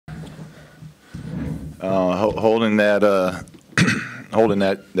Holding that holding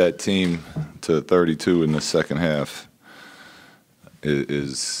that team to 32 in the second half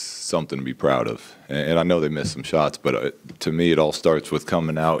is something to be proud of. And I know they missed some shots, but to me, it all starts with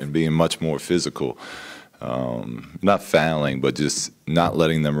coming out and being much more physical. Not fouling, but just not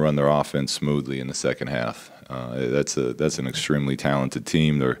letting them run their offense smoothly in the second half. That's an extremely talented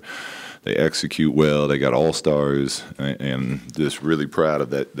team. They execute well. They got all-stars, and just really proud of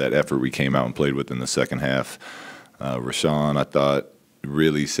that effort we came out and played with in the second half. Rashawn, I thought,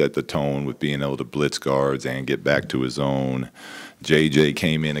 really set the tone with being able to blitz guards and get back to his own. JJ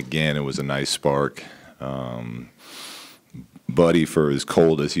came in again. It was a nice spark. Buddy, for as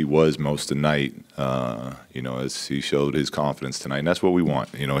cold as he was most of the night, as he showed his confidence tonight. And that's what we want.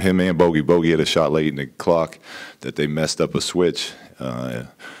 Him and Bogey. Bogey had a shot late in the clock that they messed up a switch.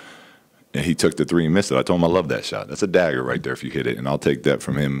 And he took the three and missed it. I told him I love that shot. That's a dagger right there if you hit it, and I'll take that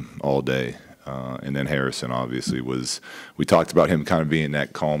from him all day. And then Harrison, obviously, we talked about him kind of being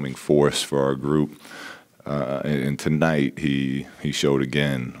that calming force for our group. And tonight he showed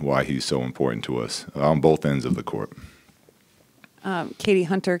again why he's so important to us on both ends of the court. Katie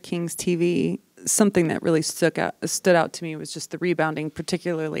Hunter, Kings TV, something that really stood out to me was just the rebounding,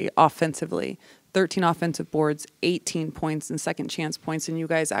 particularly offensively. 13 offensive boards, 18 points and second chance points, and you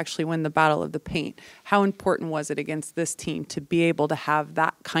guys actually win the battle of the paint. How important was it against this team to be able to have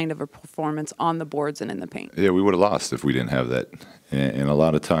that kind of a performance on the boards and in the paint? Yeah, we would have lost if we didn't have that. And a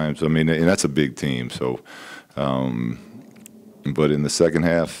lot of times, and that's a big team. So, but in the second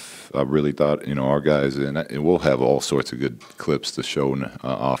half, I really thought, our guys, and we'll have all sorts of good clips to show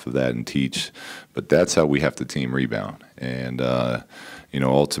off of that and teach, but that's how we have to team rebound. And,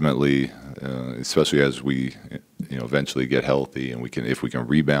 ultimately, especially as we, eventually get healthy, and if we can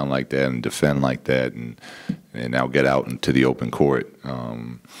rebound like that and defend like that, and now get out into the open court,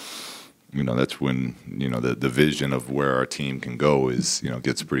 that's when the vision of where our team can go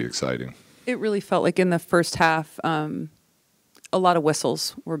gets pretty exciting. It really felt like in the first half, a lot of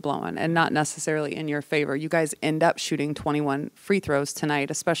whistles were blowing and not necessarily in your favor. You guys end up shooting 21 free throws tonight,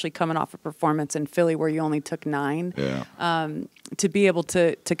 especially coming off a performance in Philly where you only took 9. Yeah. To be able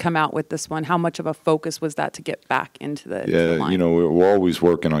to come out with this one, how much of a focus was that to get back into the line? We're always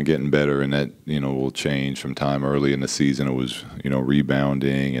working on getting better, and that, will change from time. Early in the season, it was,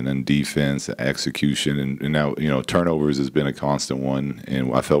 rebounding, and then defense, execution, and now, turnovers has been a constant one,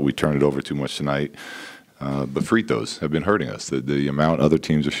 and I felt we turned it over too much tonight. But free throws have been hurting us. The amount other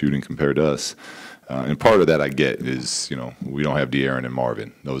teams are shooting compared to us. And part of that I get is, we don't have De'Aaron and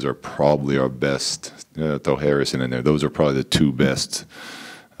Marvin. Those are probably our best. Throw Harrison in there. Those are probably the two best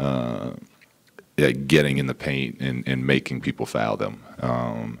at getting in the paint and making people foul them.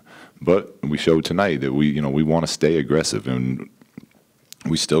 But we showed tonight that we want to stay aggressive. And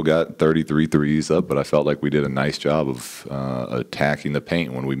we still got 33 threes up, but I felt like we did a nice job of attacking the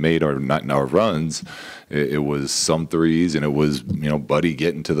paint. When we made our runs, it was some threes, and it was Buddy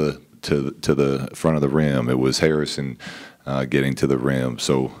getting to the front of the rim. It was Harrison getting to the rim.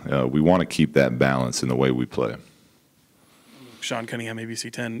 So we want to keep that balance in the way we play. Sean Cunningham,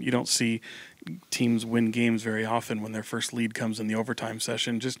 ABC 10. You don't see teams win games very often when their first lead comes in the overtime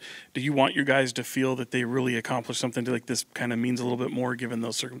session. Just, do you want your guys to feel that they really accomplished something like this kind of means a little bit more given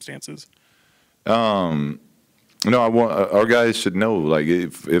those circumstances? No, I want our guys should know, like,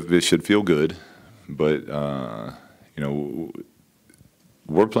 if it should feel good, but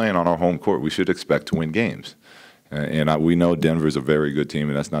we're playing on our home court. We should expect to win games, and we know Denver's a very good team,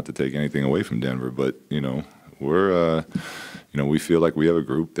 and that's not to take anything away from Denver, but we're we feel like we have a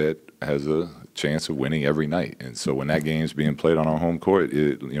group that has a chance of winning every night, and so when that game's being played on our home court,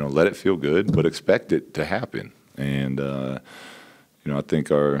 let it feel good, but expect it to happen. And I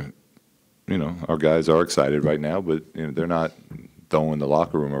think our guys are excited right now, but they're not throwing the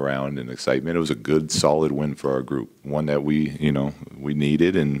locker room around in excitement. It was a good, solid win for our group, one that we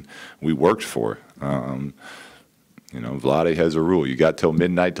needed and we worked for. Vlade has a rule: you got till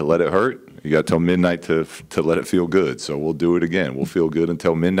midnight to let it hurt. You got till midnight to let it feel good. So we'll do it again. We'll feel good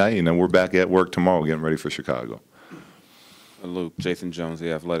until midnight, and then we're back at work tomorrow getting ready for Chicago. Luke, Jason Jones,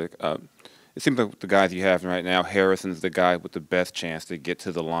 The Athletic. It seems like the guys you have right now, Harrison's the guy with the best chance to get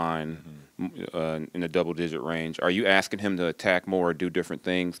to the line in the double-digit range. Are you asking him to attack more or do different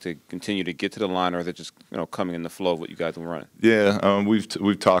things to continue to get to the line, or is it just coming in the flow of what you guys are running? Yeah,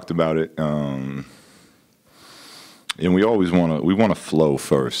 we've talked about it. And we always want to flow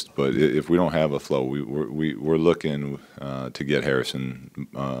first, but if we don't have a flow, we're looking to get Harrison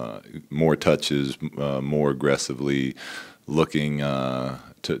more touches, more aggressively, looking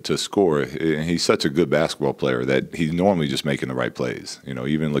to score. And he's such a good basketball player that he's normally just making the right plays. You know,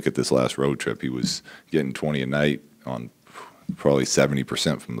 even look at this last road trip. He was getting 20 a night on probably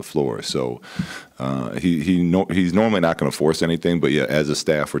 70% from the floor. So he's normally not going to force anything, but yeah, as a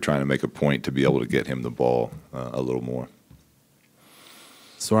staff, we're trying to make a point to be able to get him the ball a little more.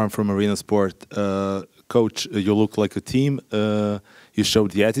 So I'm from Arena Sport. Coach, you look like a team. You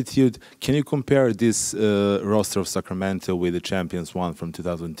showed the attitude. Can you compare this roster of Sacramento with the Champions one from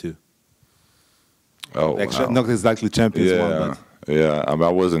 2002? Oh, Actually, wow. not exactly Champions one, but yeah. I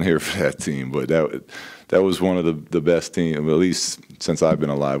wasn't here for that team, but that was one of the best teams, at least since I've been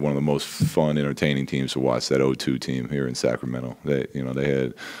alive, one of the most fun, entertaining teams to watch. That 02 team here in Sacramento. They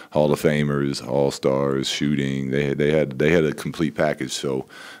had Hall of Famers, All Stars, shooting. They had a complete package. So,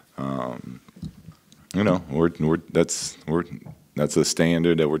 you know, that's a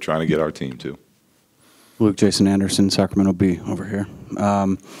standard that we're trying to get our team to. Luke, Jason Anderson, Sacramento B over here.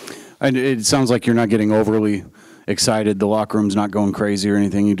 And it sounds like you're not getting overly excited. The locker room's not going crazy or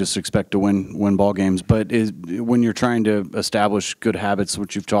anything. You just expect to win ball games. But when you're trying to establish good habits,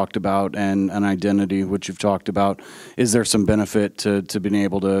 which you've talked about, and an identity, which you've talked about, is there some benefit to being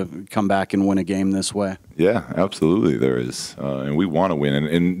able to come back and win a game this way? Yeah, absolutely there is. And we want to win.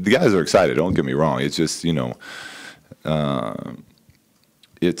 And the guys are excited, don't get me wrong. It's just, you know,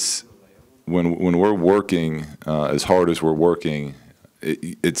 it's when we're working as hard as we're working,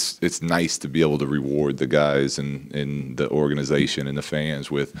 it's nice to be able to reward the guys and the organization and the fans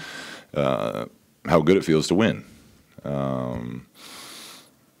with how good it feels to win.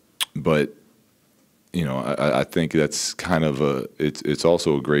 But you know, I think that's kind of it's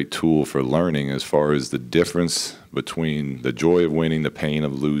also a great tool for learning as far as the difference between the joy of winning, the pain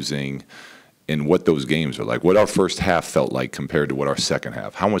of losing, and what those games are like. What our first half felt like compared to what our second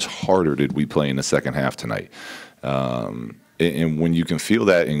half. How much harder did we play in the second half tonight? And when you can feel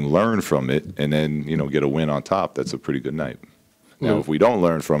that and learn from it, and then, you know, get a win on top, that's a pretty good night. Now, if we don't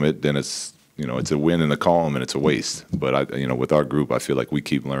learn from it, then it's, you know, it's a win in the column and it's a waste. But you know, with our group, I feel like we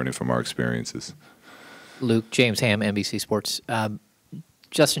keep learning from our experiences. Luke, James Ham, NBC Sports.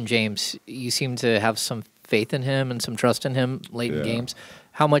 Justin James, you seem to have some faith in him and some trust in him late in games.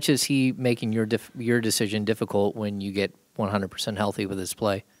 How much is he making your decision difficult when you get 100% healthy with his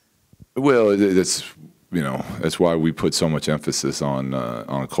play? Well, that's, you know, that's why we put so much emphasis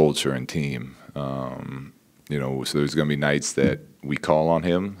on culture and team. You know, so there's going to be nights that we call on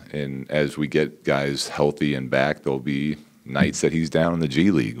him, and as we get guys healthy and back, there'll be nights that he's down in the G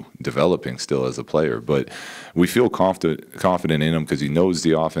League developing still as a player. But we feel confident in him because he knows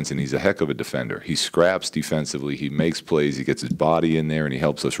the offense and he's a heck of a defender. He scraps defensively, he makes plays, he gets his body in there, and he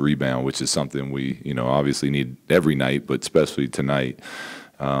helps us rebound, which is something we, you know, obviously need every night, but especially tonight.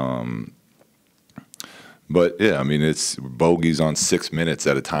 But yeah, I mean, it's bogeys on 6 minutes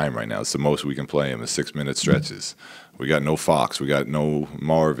at a time right now. It's the most we can play him is 6-minute stretches. We got no Fox, we got no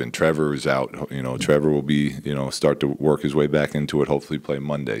Marvin. Trevor is out. You know, Trevor will be, you know, start to work his way back into it. Hopefully, play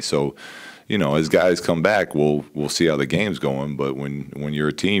Monday. So, you know, as guys come back, we'll see how the game's going. But when you're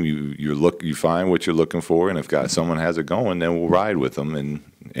a team, you find what you're looking for, and if someone has it going, then we'll ride with them,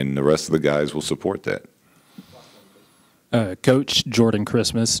 and the rest of the guys will support that. Coach Jordan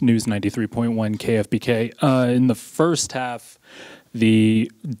Christmas, News 93.1 KFBK. In the first half,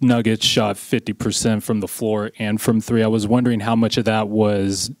 the Nuggets shot 50% from the floor and from three. I was wondering how much of that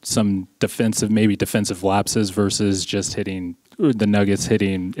was some defensive lapses versus just hitting the Nuggets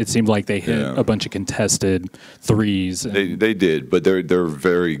hitting. It seemed like they hit a bunch of contested threes. They did, but they're a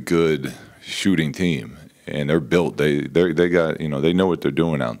very good shooting team, and they're built. They got, you know, they know what they're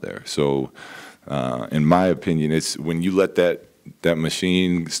doing out there. So. In my opinion, it's when you let that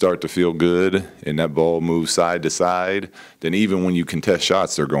machine start to feel good and that ball moves side to side, then even when you contest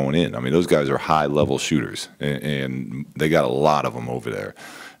shots, they're going in. I mean, those guys are high-level shooters, and they got a lot of them over there.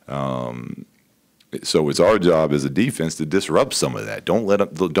 So it's our job as a defense to disrupt some of that. Don't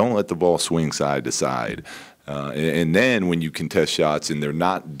let the ball swing side to side. And then when you contest shots and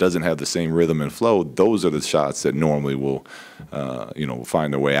doesn't have the same rhythm and flow, those are the shots that normally will, you know,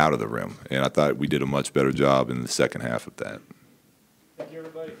 find their way out of the rim. And I thought we did a much better job in the second half of that.